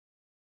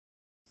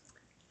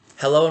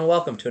Hello and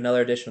welcome to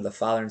another edition of the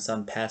Father and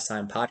Son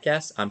Pastime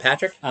podcast. I'm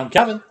Patrick. I'm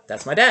Kevin.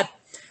 That's my dad.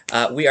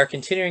 We are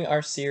continuing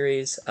our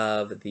series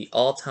of the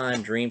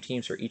all-time dream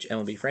teams for each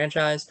MLB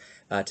franchise.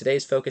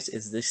 Today's focus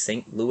is the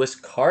St. Louis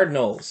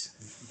Cardinals.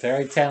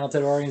 Very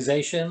talented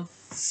organization.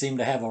 Seem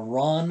to have a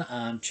run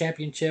on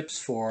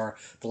championships for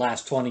the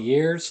last 20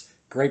 years.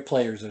 Great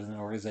players in the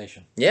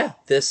organization. Yeah,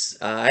 this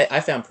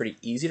I found pretty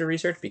easy to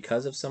research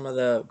because of some of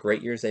the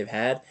great years they've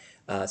had.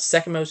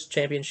 Second most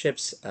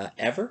championships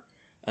ever.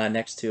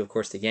 Next to, of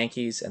course, the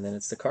Yankees, and then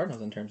it's the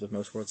Cardinals in terms of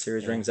most World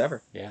Series rings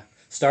ever. Yeah.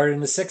 Started in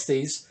the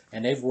 60s,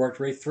 and they've worked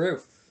right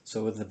through.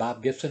 So with the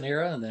Bob Gibson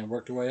era, and then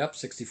worked their way up.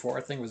 64,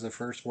 I think, was their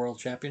first World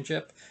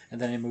Championship, and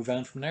then they moved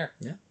on from there.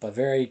 Yeah. But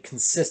very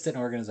consistent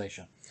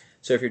organization.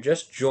 So if you're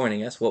just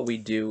joining us, what we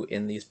do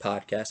in these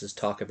podcasts is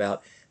talk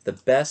about the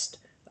best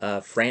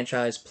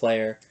franchise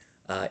player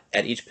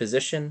at each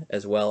position,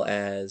 as well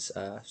as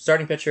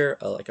starting pitcher,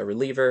 like a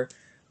reliever,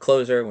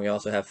 closer, and we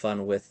also have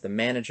fun with the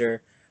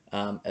manager,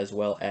 as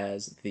well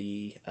as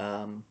the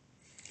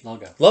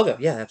Logo. Logo,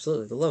 yeah,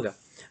 absolutely, the logo.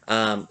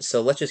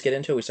 So let's just get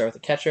into it. We start with the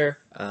catcher.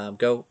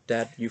 Go,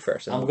 Dad, you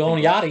first. I'm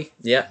going Yachty.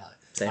 Yeah,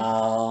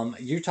 same.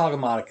 You're talking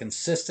about a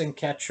consistent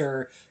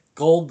catcher,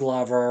 Gold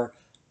Glover,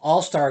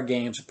 All-Star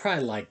games,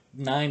 probably like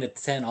 9 to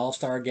 10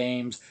 All-Star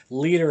games,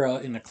 leader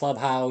in the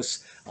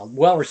clubhouse,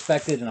 well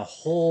respected in a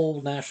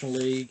whole National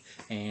League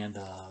and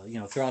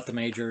throughout the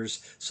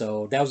majors.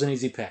 So that was an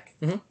easy pick.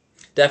 Mm-hmm.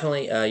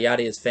 Definitely,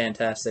 Yachty is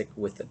fantastic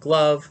with the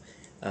glove,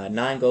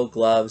 9 Gold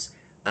Gloves.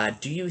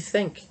 Do you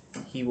think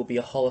he will be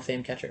a Hall of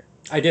Fame catcher?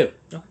 I do.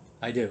 Okay.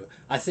 I do.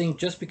 I think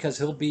just because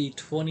he'll be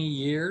 20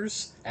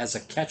 years as a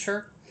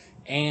catcher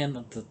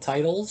and the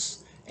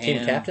titles.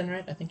 Team captain,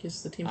 right? I think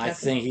he's the team captain. I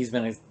think he's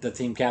been the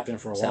team captain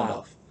for a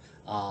Sound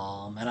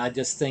while. And I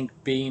just think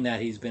being that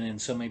he's been in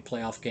so many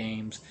playoff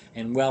games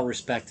and well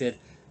respected,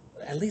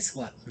 at least,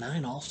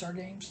 9 All-Star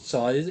games?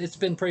 So it's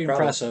been pretty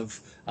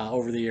impressive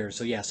over the years.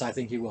 So, yes, I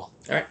think he will.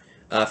 All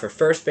right. For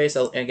first base,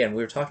 again,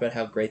 we were talking about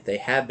how great they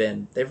have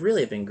been. They've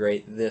really been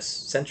great this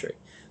century.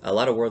 A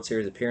lot of World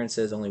Series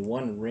appearances, only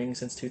 1 ring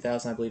since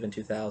 2000, I believe, in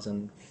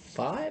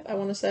 2005, I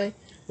want to say,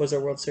 was their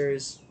World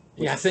Series.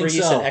 Yeah, I think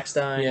Freese so. And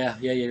Eckstein. Yeah,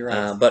 you're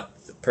right.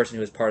 But the person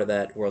who was part of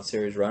that World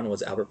Series run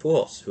was Albert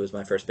Pujols, who was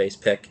my first base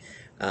pick.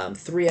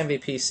 3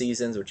 MVP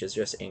seasons, which is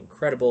just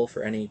incredible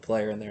for any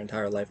player in their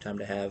entire lifetime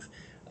to have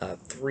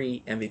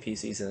 3 MVP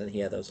seasons, and he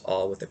had those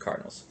all with the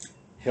Cardinals.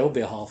 He'll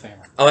be a Hall of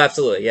Famer. Oh,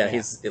 absolutely. Yeah,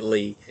 he's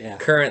the Yeah.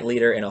 current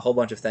leader in a whole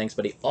bunch of things,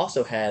 but he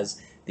also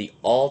has the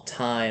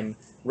all-time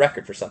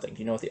record for something. Do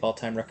you know what the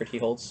all-time record he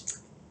holds?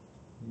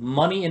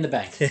 Money in the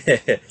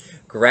bank.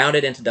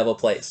 Grounded into double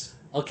plays.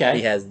 Okay.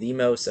 He has the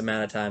most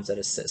amount of times that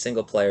a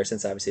single player,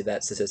 since obviously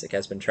that statistic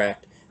has been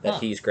tracked, that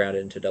he's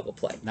grounded into double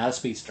play. Not a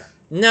speedster.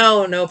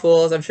 No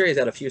Pujols. I'm sure he's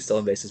got a few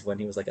stolen bases when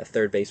he was like a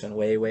third baseman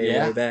way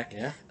back.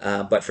 Yeah.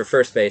 But for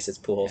first base, it's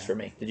Pujols for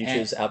me. Did you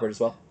choose Albert as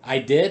well? I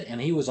did, and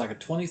he was like a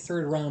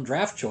 23rd round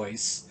draft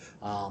choice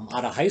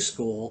out of high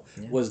school.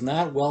 Yeah. Was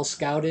not well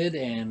scouted,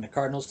 and the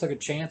Cardinals took a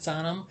chance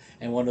on him,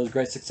 and one of those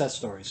great success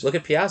stories. Look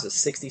at Piazza,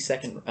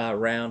 62nd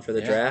round for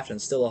the draft, and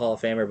still a Hall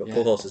of Famer, but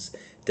Pujols is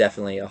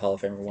definitely a Hall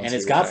of Famer once. And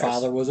his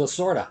godfather was a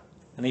sorta,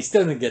 and he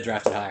still didn't get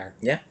drafted higher.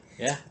 Yeah.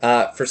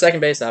 Yeah. For second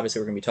base,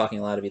 obviously, we're going to be talking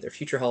a lot of either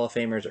future Hall of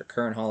Famers or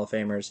current Hall of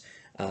Famers.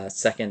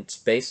 Second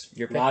base,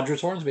 your pick? Rogers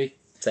Hornsby.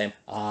 Same.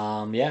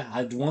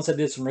 Once I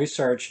did some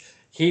research,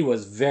 he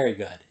was very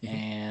good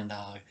and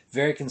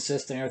very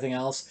consistent and everything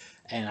else.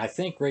 And I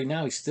think right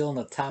now he's still in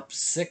the top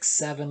 6,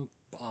 7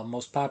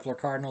 most popular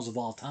Cardinals of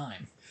all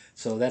time.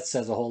 So that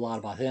says a whole lot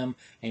about him,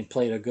 and he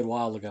played a good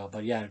while ago.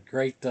 But yeah,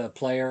 great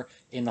player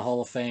in the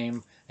Hall of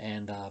Fame,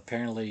 and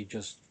apparently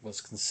just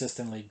was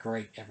consistently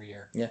great every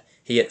year. Yeah,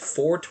 he hit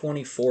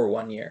 .424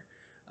 one year,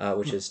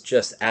 which is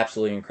just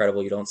absolutely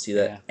incredible. You don't see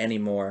that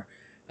anymore.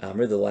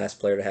 Really the last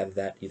player to have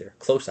that either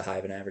close to high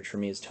of an average for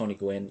me is Tony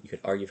Gwynn. You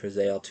could argue for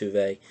Jose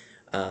Altuve.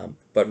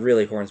 But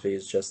really, Hornsby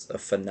is just a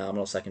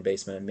phenomenal second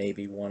baseman and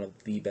maybe one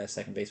of the best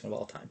second basemen of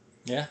all time.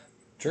 Yeah,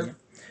 true.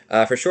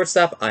 Yeah. For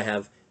shortstop, I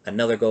have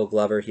another Gold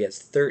Glover. He has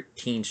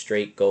 13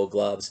 straight Gold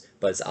Gloves,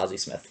 but it's Ozzie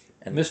Smith.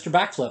 And Mr.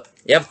 Backflip.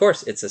 Yeah, of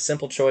course. It's a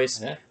simple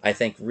choice. Yeah. I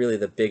think really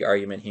the big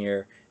argument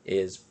here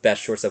is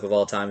best shortstop of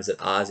all time. Is it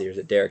Ozzie or is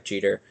it Derek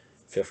Jeter?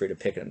 Feel free to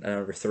pick a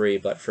number 3.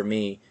 But for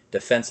me,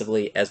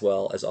 defensively as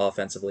well as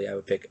offensively, I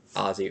would pick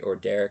Ozzie or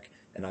Derek.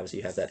 And obviously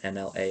you have that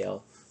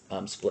NL-AL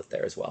split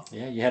there as well.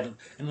 Yeah, you had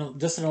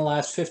just in the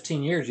last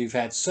 15 years, you've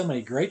had so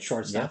many great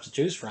shortstops to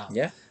choose from.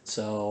 Yeah.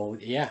 So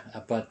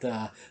but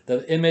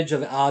the image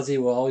of Ozzie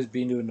will always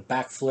be doing the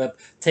backflip,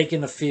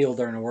 taking the field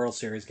during a World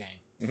Series game.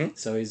 Mm-hmm.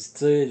 So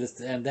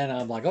and then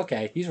I'm like,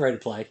 okay, he's ready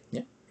to play.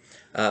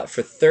 Yeah.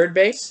 For third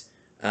base,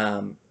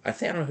 I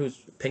don't know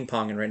who's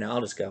ping-ponging right now.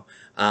 I'll just go.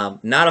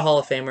 Not a Hall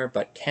of Famer,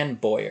 but Ken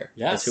Boyer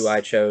is who I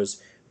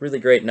chose. Really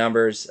great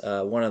numbers.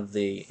 One of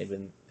the,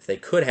 if they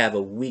could have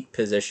a weak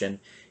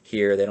position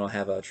here, they don't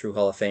have a true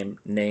Hall of Fame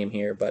name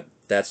here, but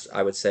that's,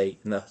 I would say,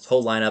 in the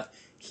whole lineup,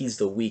 he's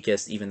the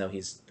weakest, even though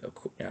he's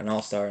an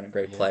all-star and a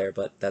great player,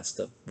 but that's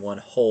the one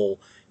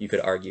hole you could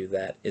argue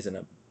that isn't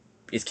a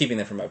is keeping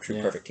them from a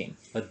true perfect team.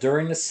 But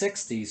during the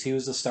 '60s, he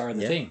was the star of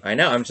the team. I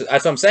know. That's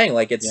what I'm saying.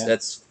 Like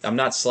I'm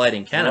not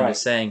slighting Ken. I'm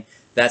just saying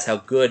that's how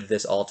good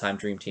this all-time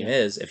dream team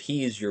is. If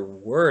he's your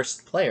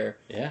worst player,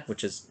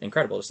 which is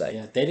incredible to say.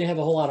 Yeah, they didn't have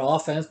a whole lot of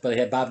offense, but they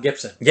had Bob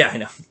Gibson. Yeah, I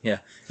know. Yeah,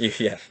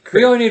 yeah.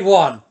 We only need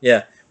one.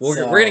 Yeah. We're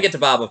going to get to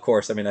Bob, of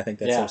course. I mean, I think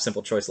that's a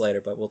simple choice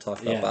later, but we'll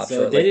talk about Bob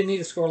shortly. They didn't need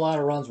to score a lot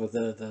of runs with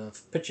the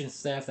pitching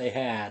staff they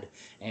had,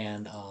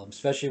 and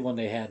especially when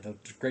they had the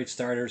great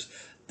starters.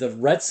 The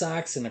Red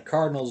Sox and the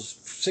Cardinals,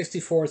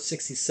 64,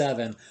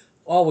 67,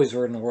 always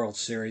were in the World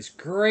Series.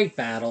 Great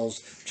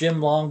battles. Jim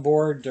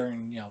Longboard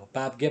during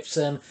Bob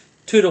Gibson,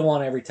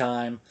 2-1 every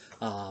time.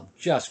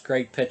 Just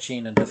great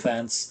pitching and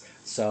defense.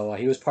 So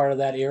he was part of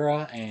that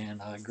era,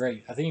 and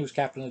great. I think he was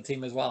captain of the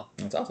team as well.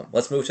 That's awesome.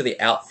 Let's move to the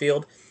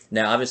outfield.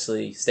 Now,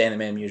 obviously, Stan the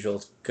Man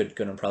Musial could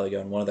probably go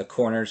in one of the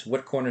corners.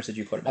 What corners did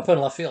you put him in? I put him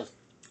in left field.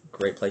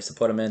 Great place to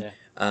put him in.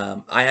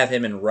 Yeah. I have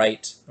him in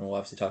right, and we'll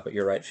obviously talk about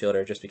your right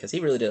fielder, just because he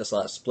really did a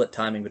lot of split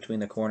timing between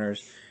the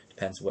corners.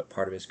 Depends what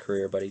part of his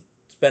career, but he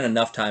spent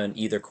enough time in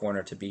either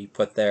corner to be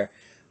put there.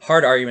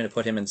 Hard argument to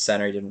put him in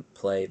center. He didn't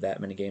play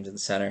that many games in the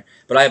center.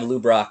 But I have Lou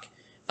Brock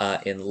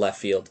in left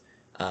field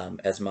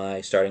as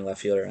my starting left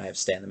fielder, and I have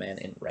Stan the Man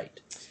in right.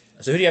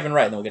 So who do you have in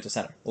right, and then we'll get to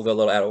center. We'll go a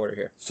little out of order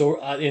here.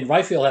 So in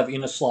right field, I have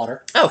Enos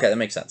Slaughter. Oh, okay, that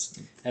makes sense.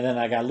 And then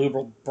I got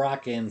Lou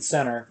Brock in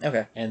center.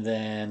 Okay. And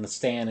then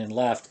Stan in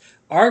left.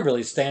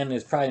 Arguably, Stan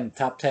is probably in the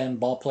top 10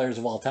 ball players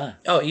of all time.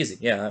 Oh, easy.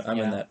 Yeah, I'm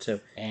in that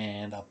too.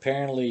 And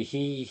apparently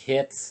he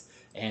hits,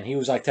 and he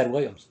was like Ted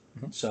Williams.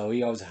 So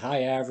he was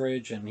high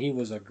average, and he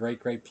was a great,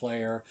 great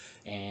player,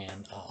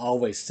 and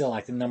always still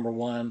like the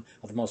 #1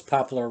 of the most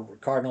popular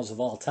Cardinals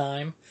of all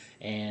time.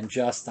 And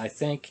just, I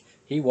think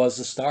he was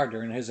the star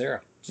during his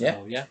era.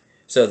 So, yeah.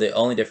 So the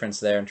only difference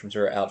there in terms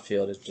of our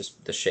outfield is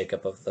just the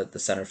shakeup of the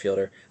center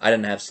fielder. I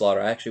didn't have Slaughter.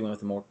 I actually went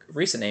with a more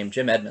recent name,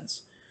 Jim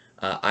Edmonds.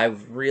 I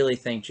really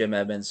think Jim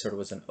Edmonds sort of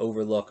was an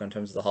overlook in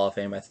terms of the Hall of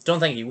Fame. I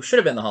don't think he should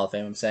have been in the Hall of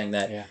Fame. I'm saying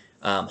that. Yeah.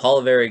 Hall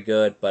of very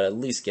good, but at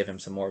least give him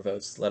some more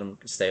votes. Let him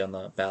stay on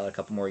the ballot a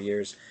couple more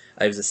years.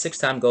 He was a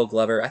 6-time Gold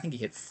Glover. I think he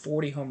hit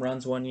 40 home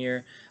runs one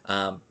year.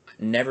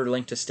 Never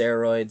linked to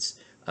steroids.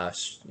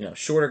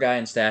 Shorter guy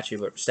in stature,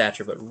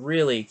 but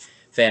really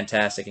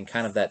fantastic, and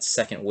kind of that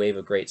second wave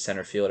of great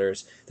center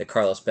fielders, the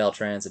Carlos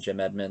Beltrans, the Jim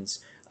Edmonds,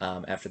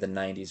 after the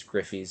 90s,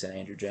 Griffey's and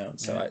Andrew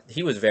Jones. So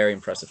he was very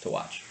impressive to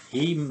watch.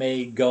 He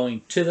made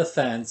going to the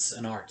fence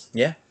an art.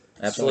 Yeah,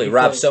 absolutely. So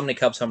robbed so many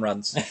Cubs home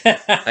runs.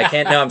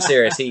 I'm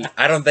serious.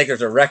 I don't think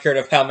there's a record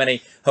of how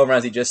many home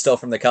runs he just stole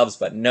from the Cubs,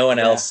 but no one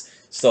else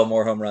stole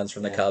more home runs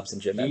from the Cubs than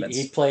Jim Edmonds.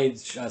 He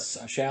played a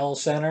shallow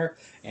center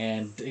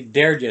and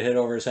dared you to hit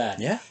over his head.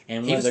 Yeah,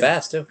 and he was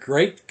fast too.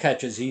 Great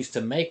catches he used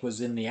to make was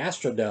in the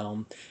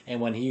Astrodome,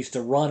 and when he used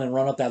to run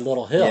up that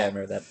little hill. Yeah, I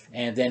remember that.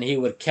 And then he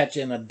would catch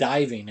in a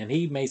diving, and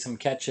he made some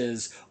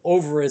catches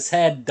over his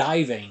head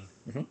diving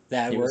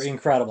that were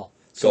incredible.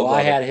 So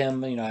I had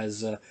him, as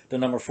the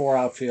 #4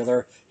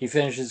 outfielder. He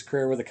finished his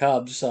career with the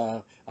Cubs,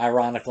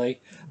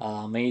 ironically.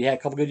 And he had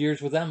a couple good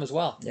years with them as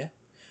well. Yeah.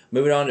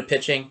 Moving on to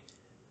pitching.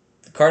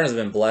 The Cardinals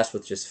have been blessed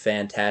with just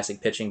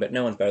fantastic pitching, but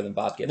no one's better than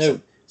Bob Gibson.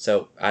 No.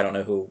 So I don't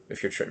know who,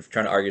 if you're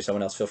trying to argue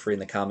someone else, feel free in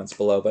the comments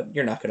below, but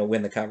you're not going to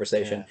win the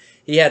conversation. Yeah.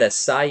 He had a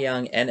Cy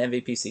Young and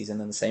MVP season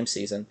in the same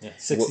season. Yeah,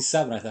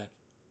 67, I think.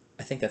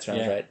 I think that's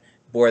right.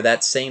 For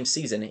that same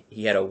season,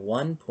 he had a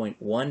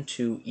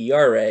 1.12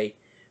 ERA,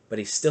 but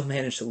he still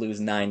managed to lose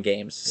 9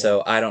 games. Yeah.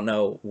 So I don't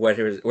know where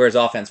his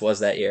offense was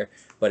that year,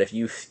 but if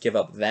you give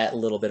up that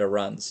little bit of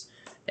runs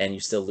and you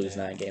still lose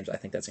 9 games, I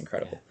think that's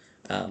incredible.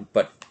 Yeah.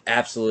 But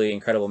absolutely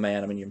incredible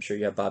man. I mean, I'm sure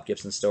you have Bob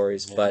Gibson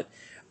stories, but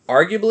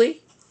arguably,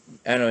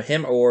 I don't know,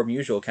 him or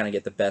Musial kind of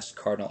get the best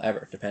Cardinal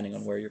ever, depending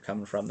on where you're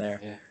coming from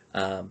there.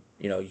 Yeah.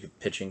 You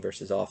pitching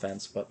versus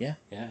offense, but yeah.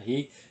 Yeah,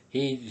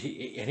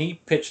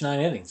 he pitched 9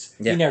 innings.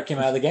 Yeah. He never came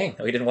out of the game.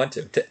 No, he didn't want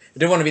to.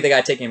 Didn't want to be the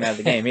guy taking him out of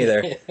the game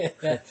either.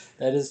 That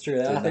is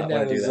true. I think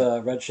that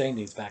was Red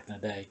Shaney's back in the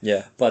day.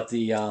 Yeah. But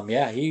he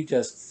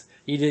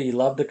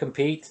loved to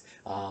compete.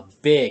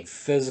 Big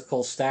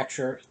physical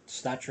stature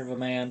of a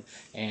man,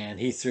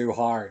 and he threw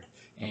hard.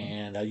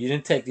 And you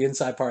didn't take the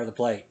inside part of the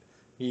plate.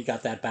 He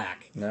got that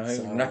back. No,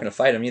 I'm not going to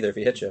fight him either if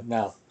he hit you.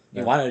 No,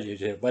 he wanted you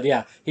to. But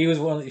yeah, he was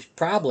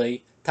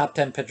probably top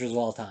 10 pitchers of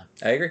all time.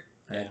 I agree.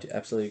 Yeah. I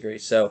absolutely agree.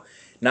 So,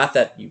 not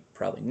that you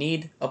probably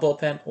need a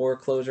bullpen or a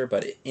closer,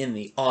 but in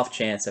the off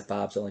chance that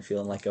Bob's only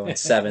feeling like going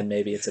 7,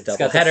 maybe it's a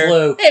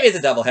doubleheader. Maybe it's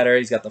a doubleheader.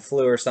 He's got the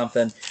flu or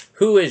something.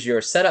 Who is your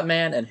setup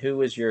man and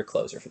who is your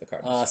closer for the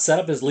Cardinals?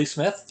 Setup is Lee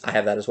Smith. I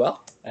have that as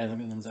well.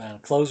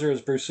 And closer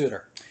is Bruce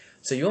Sutter.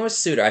 So you went with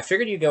Sutter. I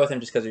figured you'd go with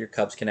him just because of your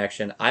Cubs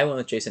connection. I went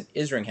with Jason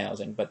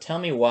Isringhausen, but tell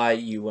me why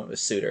you went with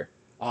Sutter.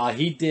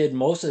 He did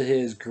most of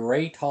his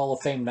great Hall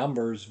of Fame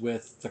numbers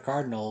with the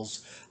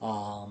Cardinals.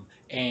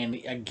 And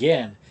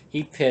again,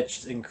 he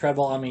pitched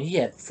incredible. I mean, he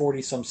had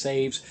 40-some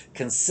saves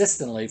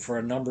consistently for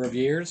a number of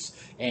years,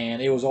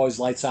 and it was always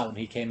lights out when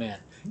he came in.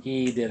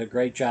 He did a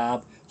great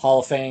job. Hall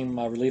of Fame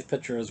relief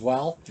pitcher as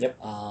well. Yep.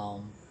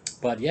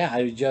 But yeah,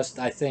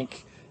 I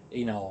think,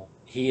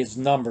 his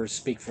numbers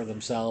speak for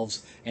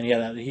themselves, and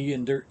he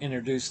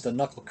introduced the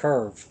knuckle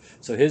curve.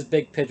 So his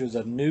big pitch was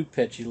a new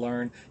pitch he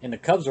learned in the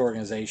Cubs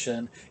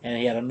organization, and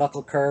he had a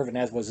knuckle curve, and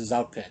that was his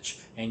out pitch,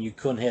 and you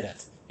couldn't hit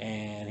it,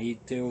 and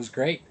it was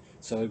great.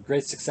 So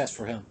great success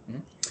for him.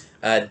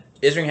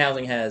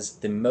 Isringhausen has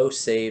the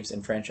most saves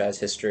in franchise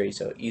history,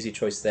 so easy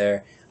choice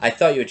there. I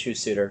thought you would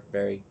choose Sutter.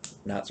 Very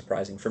not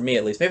surprising for me,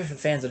 at least. Maybe for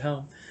fans at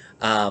home.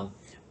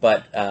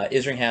 But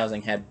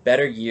Isringhausen had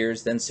better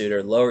years than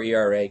Sutter, lower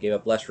ERA, gave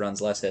up less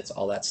runs, less hits,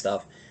 all that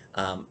stuff.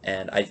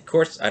 And of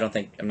course, I'm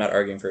not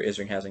arguing for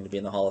Isringhausen to be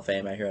in the Hall of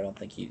Fame. I don't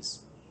think he's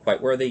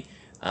quite worthy.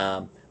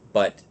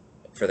 But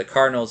for the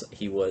Cardinals,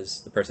 he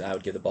was the person I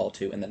would give the ball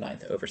to in the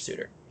 9th over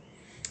Sutter.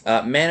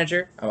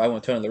 Manager, I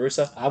went Tony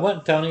LaRussa. I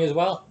went Tony as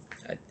well.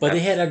 But they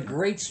had a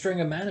great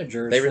string of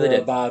managers. They really did.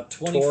 About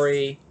 20.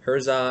 Torrey,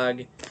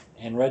 Herzog.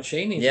 And Red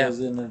Cheney was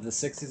in the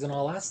 60s and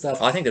all that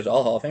stuff. I think there's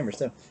all Hall of Famers,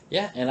 too.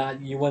 Yeah,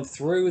 and you went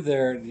through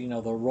their,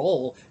 the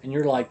role, and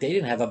you're like, they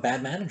didn't have a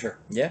bad manager.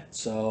 Yeah.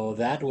 So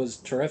that was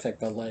terrific.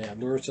 But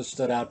LaRussa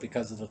stood out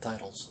because of the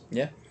titles.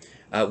 Yeah.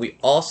 We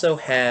also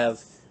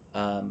have...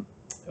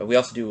 we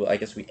also do, I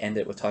guess we end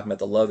it with talking about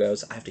the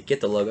logos. I have to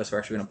get the logos, so we're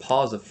actually going to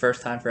pause the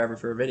first time forever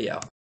for a video.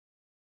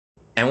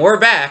 And we're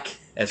back,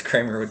 as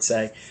Kramer would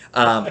say.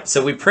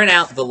 So we print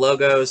out the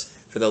logos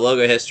for the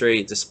logo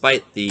history,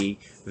 despite the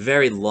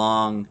very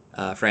long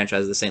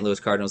franchise of the St. Louis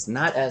Cardinals.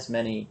 Not as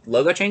many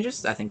logo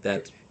changes. I think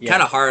that's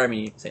kind of hard. I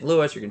mean, St.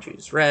 Louis, you're going to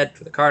choose red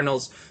for the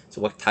Cardinals. So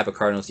what type of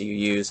Cardinals do you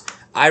use?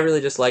 I really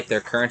just like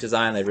their current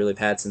design. They've really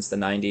had since the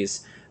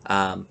 90s.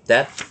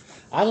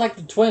 I like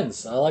the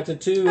Twins. I like the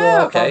two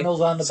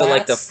Cardinals on the bats. So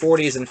like the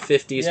 40s and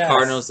 50s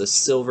Cardinals, the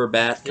silver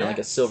bat, kind of like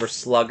a silver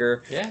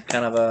slugger,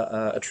 kind of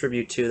a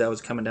tribute to that was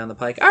coming down the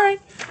pike. All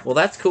right, well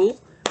that's cool.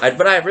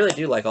 But I really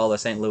do like all the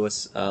St.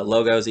 Louis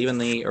logos, even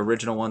the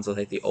original ones with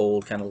like the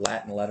old kind of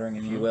Latin lettering,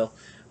 if you will,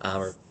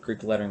 or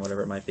Greek lettering,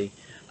 whatever it might be.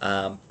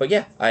 But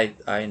yeah, I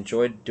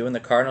enjoyed doing the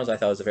Cardinals. I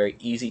thought it was a very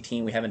easy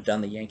team. We haven't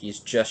done the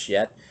Yankees just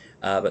yet,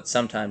 but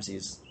sometimes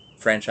these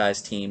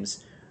franchise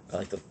teams are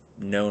like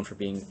known for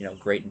being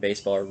great in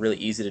baseball are really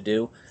easy to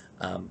do,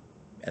 and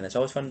it's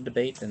always fun to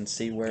debate and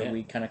see where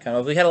we kind of come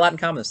up. We had a lot in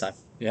common this time.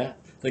 Yeah,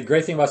 the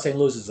great thing about St.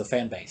 Louis is the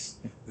fan base.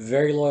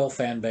 Very loyal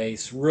fan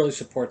base, really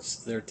supports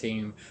their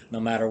team no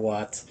matter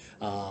what.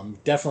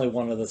 Definitely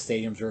one of the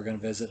stadiums we're going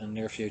to visit in the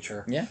near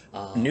future. Yeah,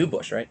 New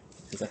Busch, right?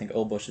 Because I think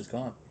Old Busch is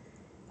gone.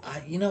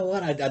 You know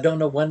what? I don't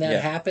know when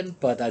that happened,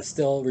 but I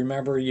still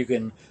remember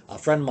a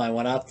friend of mine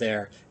went out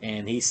there,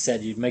 and he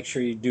said you'd make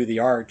sure you do the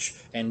arch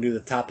and do the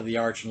top of the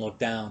arch and look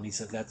down. He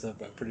said that's a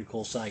pretty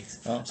cool sight.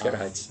 Oh, I'm scared of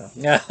heights. So.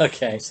 Yeah,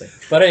 okay. We'll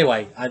but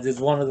anyway, it's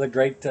one of the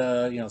great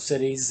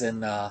cities,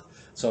 and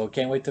so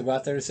can't wait to go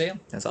out there to see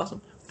them. That's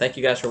awesome. Thank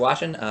you guys for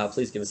watching.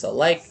 Please give us a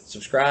like,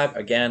 subscribe.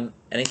 Again,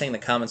 anything in the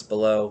comments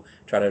below,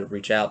 try to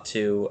reach out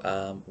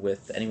to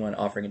with anyone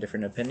offering a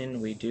different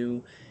opinion. We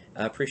do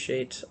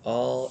appreciate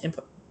all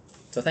input.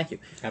 So thank you.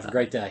 Have a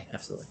great day.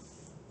 Absolutely.